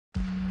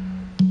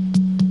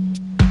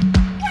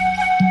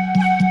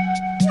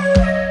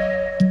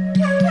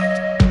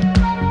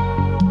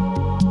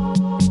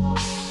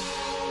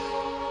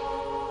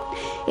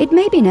It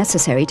may be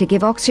necessary to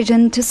give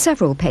oxygen to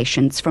several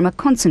patients from a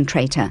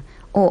concentrator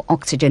or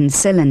oxygen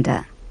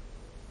cylinder.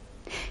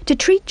 To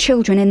treat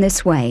children in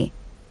this way,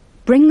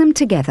 bring them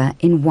together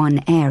in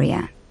one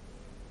area.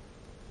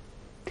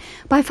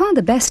 By far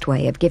the best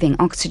way of giving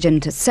oxygen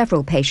to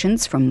several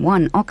patients from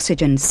one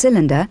oxygen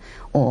cylinder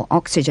or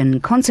oxygen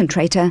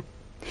concentrator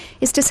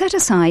is to set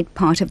aside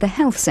part of the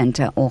health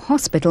centre or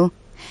hospital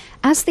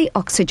as the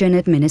oxygen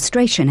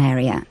administration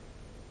area.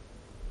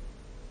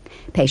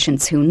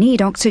 Patients who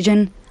need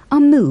oxygen are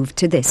moved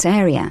to this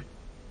area.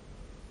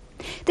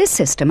 This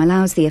system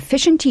allows the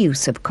efficient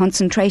use of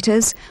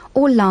concentrators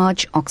or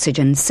large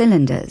oxygen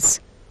cylinders.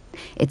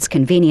 It's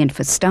convenient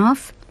for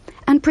staff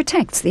and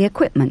protects the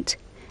equipment,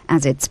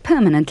 as it's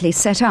permanently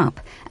set up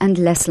and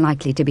less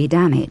likely to be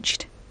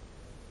damaged.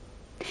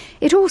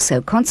 It also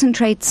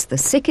concentrates the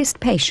sickest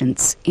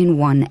patients in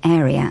one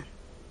area.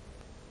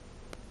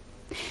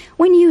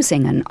 When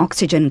using an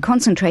oxygen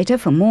concentrator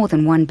for more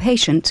than one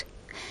patient,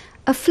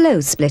 a flow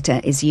splitter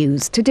is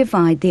used to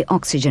divide the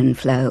oxygen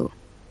flow.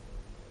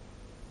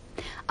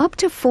 Up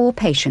to 4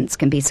 patients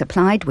can be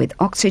supplied with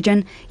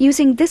oxygen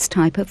using this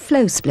type of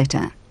flow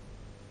splitter.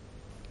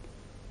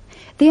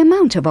 The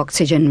amount of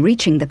oxygen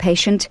reaching the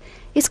patient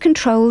is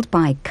controlled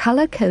by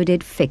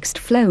colour-coded fixed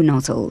flow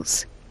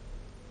nozzles.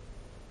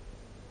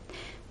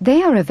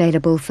 They are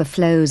available for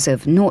flows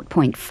of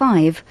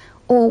 0.5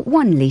 or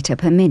 1 litre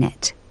per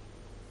minute.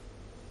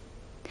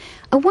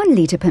 A 1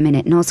 litre per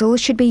minute nozzle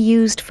should be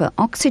used for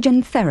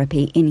oxygen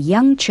therapy in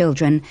young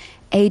children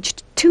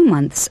aged 2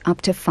 months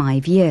up to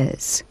 5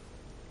 years.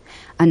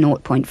 A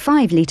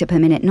 0.5 litre per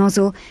minute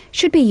nozzle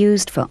should be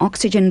used for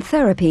oxygen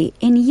therapy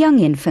in young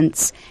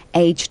infants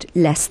aged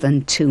less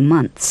than 2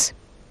 months.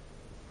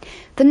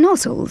 The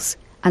nozzles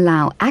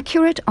allow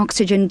accurate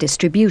oxygen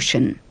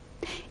distribution,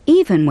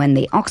 even when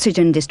the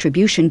oxygen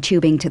distribution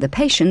tubing to the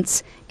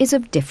patients is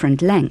of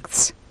different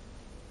lengths.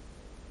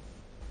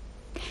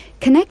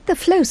 Connect the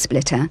flow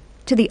splitter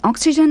to the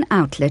oxygen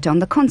outlet on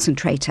the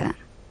concentrator.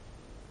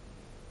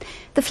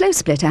 The flow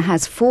splitter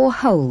has 4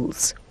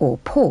 holes, or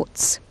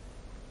ports.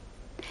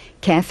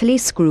 Carefully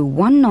screw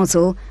one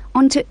nozzle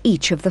onto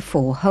each of the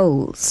 4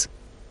 holes.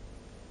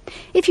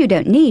 If you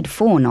don't need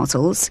 4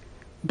 nozzles,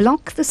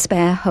 block the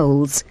spare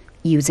holes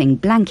using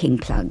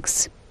blanking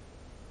plugs.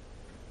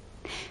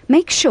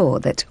 Make sure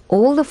that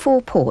all the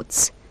 4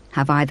 ports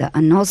have either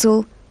a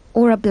nozzle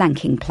or a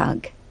blanking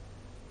plug.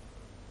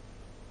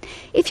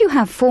 If you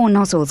have 4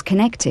 nozzles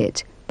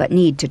connected but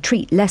need to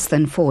treat less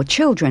than 4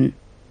 children,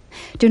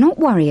 do not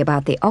worry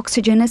about the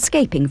oxygen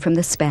escaping from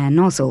the spare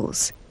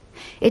nozzles.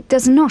 It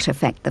does not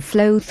affect the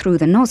flow through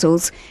the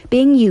nozzles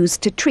being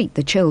used to treat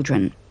the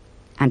children,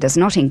 and does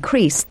not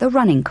increase the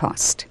running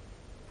cost.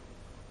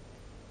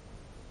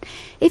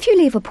 If you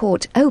leave a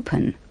port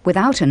open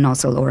without a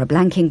nozzle or a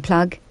blanking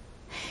plug,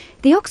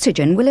 the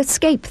oxygen will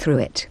escape through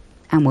it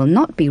and will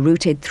not be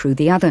routed through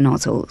the other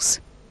nozzles.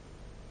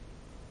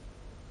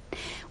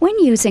 When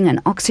using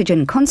an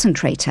oxygen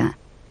concentrator,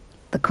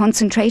 the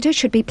concentrator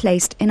should be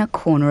placed in a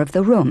corner of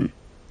the room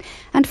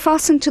and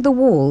fastened to the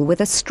wall with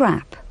a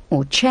strap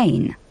or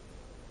chain.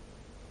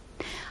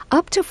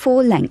 Up to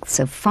 4 lengths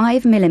of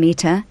 5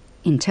 mm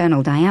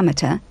internal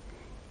diameter,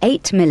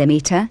 8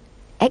 mm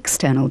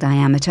external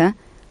diameter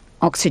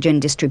oxygen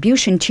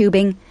distribution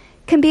tubing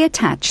can be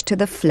attached to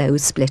the flow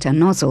splitter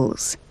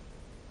nozzles.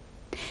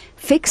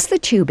 Fix the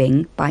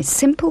tubing by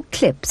simple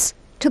clips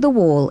to the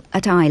wall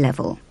at eye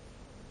level.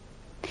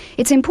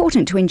 It's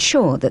important to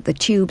ensure that the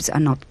tubes are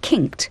not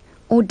kinked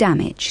or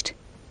damaged.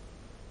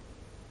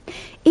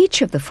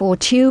 Each of the 4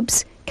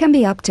 tubes can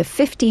be up to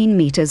 15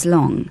 meters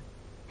long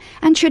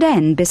and should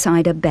end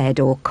beside a bed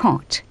or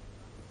cot.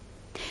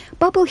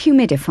 Bubble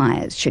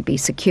humidifiers should be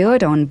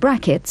secured on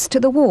brackets to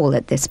the wall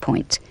at this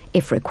point,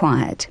 if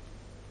required.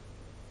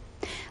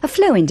 A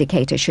flow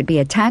indicator should be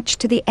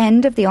attached to the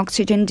end of the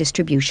oxygen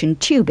distribution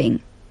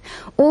tubing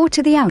or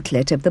to the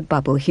outlet of the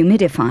bubble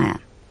humidifier.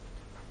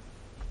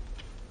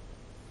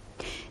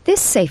 This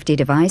safety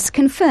device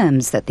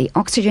confirms that the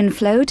oxygen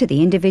flow to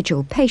the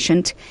individual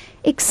patient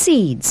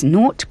exceeds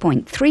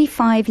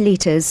 0.35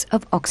 litres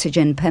of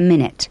oxygen per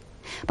minute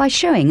by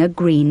showing a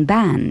green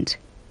band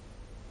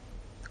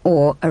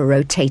or a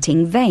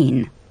rotating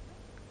vein.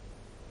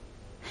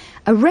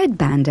 A red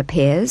band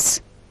appears,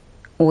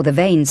 or the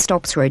vein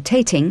stops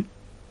rotating,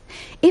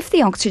 if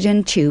the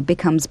oxygen tube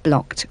becomes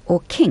blocked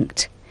or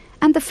kinked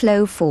and the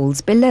flow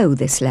falls below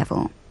this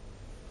level.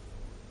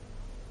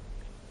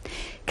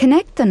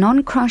 Connect the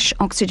non-crush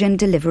oxygen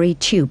delivery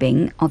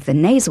tubing of the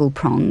nasal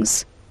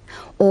prongs,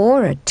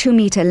 or a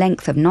 2-meter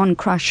length of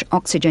non-crush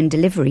oxygen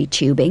delivery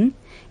tubing,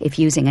 if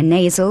using a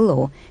nasal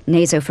or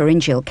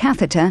nasopharyngeal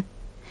catheter,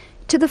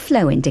 to the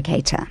flow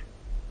indicator.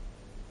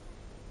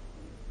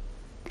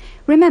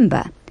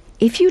 Remember,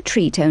 if you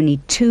treat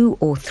only 2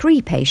 or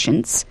 3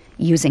 patients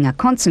using a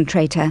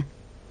concentrator,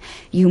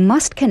 you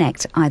must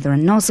connect either a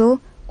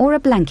nozzle or a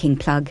blanking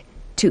plug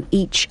to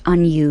each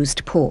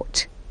unused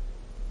port.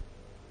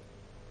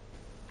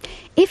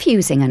 If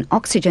using an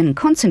oxygen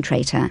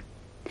concentrator,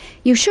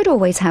 you should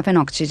always have an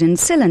oxygen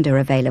cylinder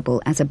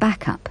available as a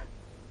backup.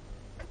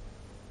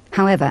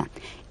 However,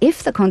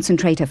 if the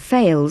concentrator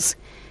fails,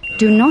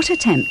 do not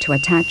attempt to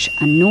attach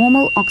a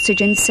normal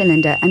oxygen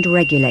cylinder and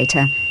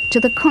regulator to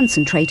the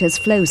concentrator's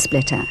flow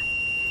splitter.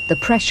 The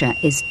pressure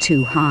is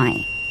too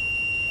high.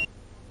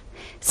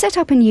 Set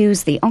up and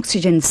use the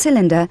oxygen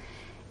cylinder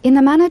in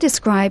the manner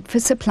described for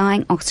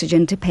supplying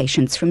oxygen to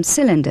patients from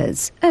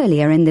cylinders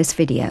earlier in this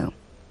video.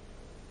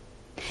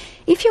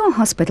 If your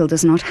hospital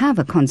does not have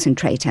a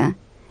concentrator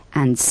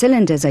and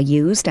cylinders are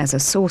used as a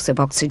source of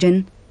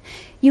oxygen,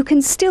 you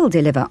can still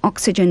deliver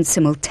oxygen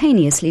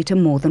simultaneously to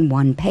more than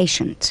one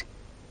patient.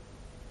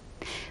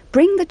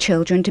 Bring the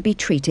children to be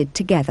treated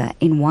together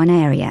in one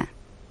area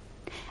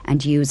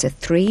and use a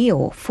 3-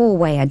 or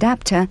 4-way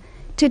adapter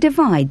to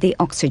divide the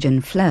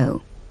oxygen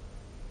flow.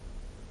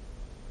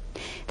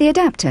 The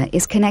adapter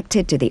is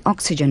connected to the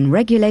oxygen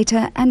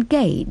regulator and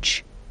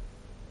gauge.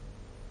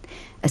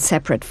 A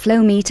separate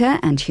flow meter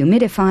and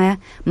humidifier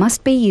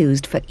must be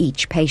used for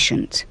each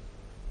patient.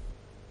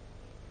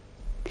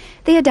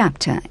 The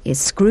adapter is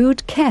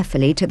screwed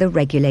carefully to the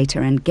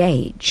regulator and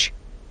gauge.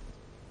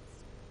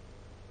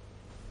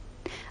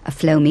 A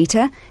flow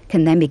meter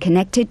can then be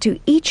connected to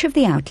each of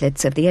the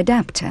outlets of the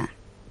adapter.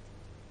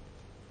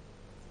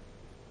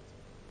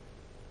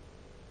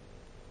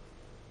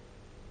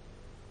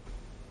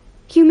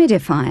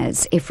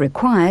 Humidifiers, if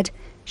required,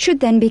 should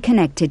then be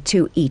connected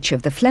to each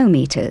of the flow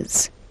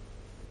meters.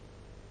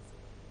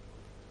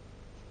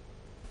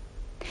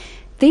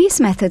 These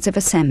methods of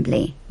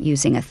assembly,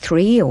 using a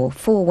 3- or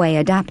 4-way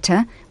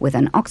adapter with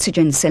an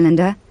oxygen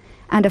cylinder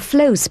and a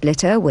flow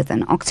splitter with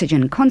an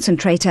oxygen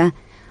concentrator,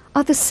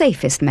 are the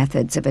safest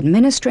methods of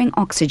administering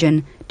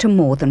oxygen to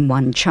more than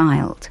one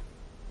child.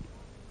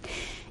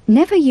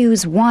 Never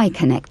use Y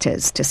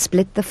connectors to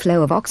split the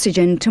flow of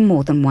oxygen to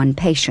more than one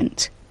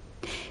patient.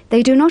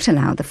 They do not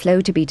allow the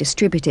flow to be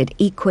distributed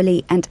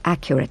equally and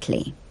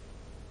accurately.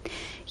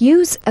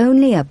 Use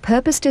only a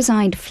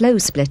purpose-designed flow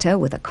splitter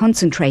with a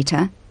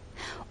concentrator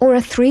or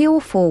a 3- or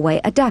 4-way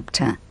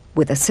adapter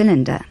with a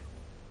cylinder.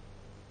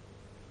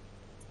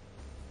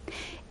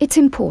 It's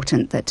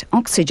important that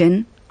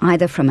oxygen,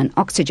 either from an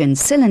oxygen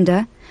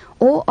cylinder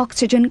or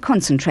oxygen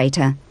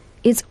concentrator,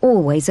 is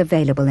always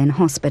available in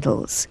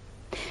hospitals,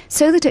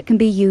 so that it can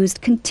be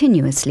used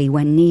continuously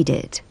when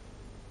needed.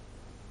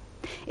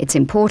 It's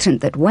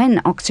important that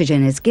when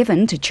oxygen is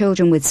given to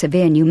children with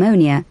severe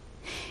pneumonia,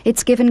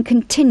 it's given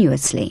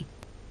continuously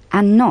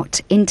and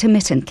not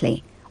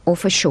intermittently or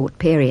for short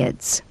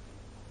periods.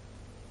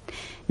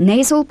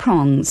 Nasal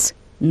prongs,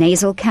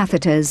 nasal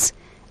catheters,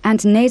 and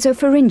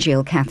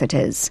nasopharyngeal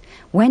catheters,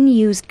 when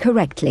used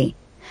correctly,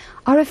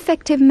 are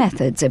effective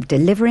methods of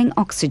delivering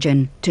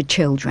oxygen to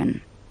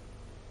children.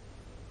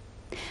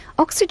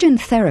 Oxygen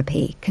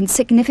therapy can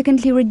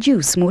significantly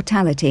reduce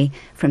mortality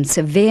from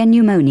severe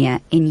pneumonia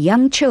in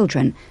young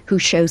children who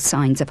show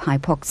signs of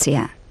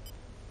hypoxia.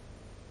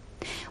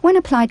 When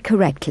applied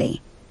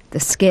correctly, the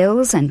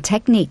skills and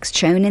techniques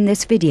shown in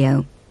this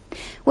video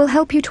will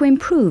help you to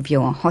improve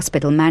your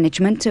hospital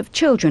management of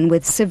children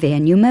with severe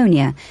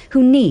pneumonia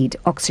who need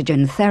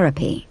oxygen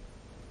therapy.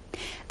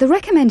 The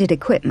recommended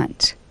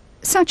equipment,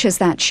 such as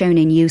that shown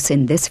in use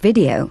in this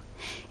video,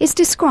 is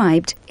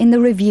described in the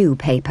review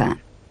paper.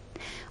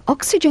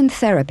 Oxygen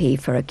therapy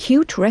for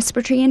acute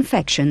respiratory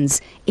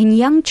infections in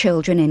young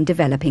children in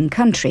developing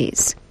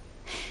countries,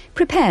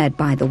 prepared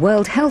by the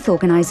World Health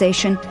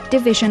Organization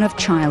Division of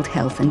Child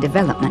Health and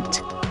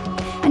Development,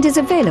 and is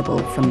available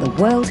from the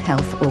World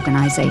Health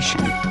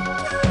Organization.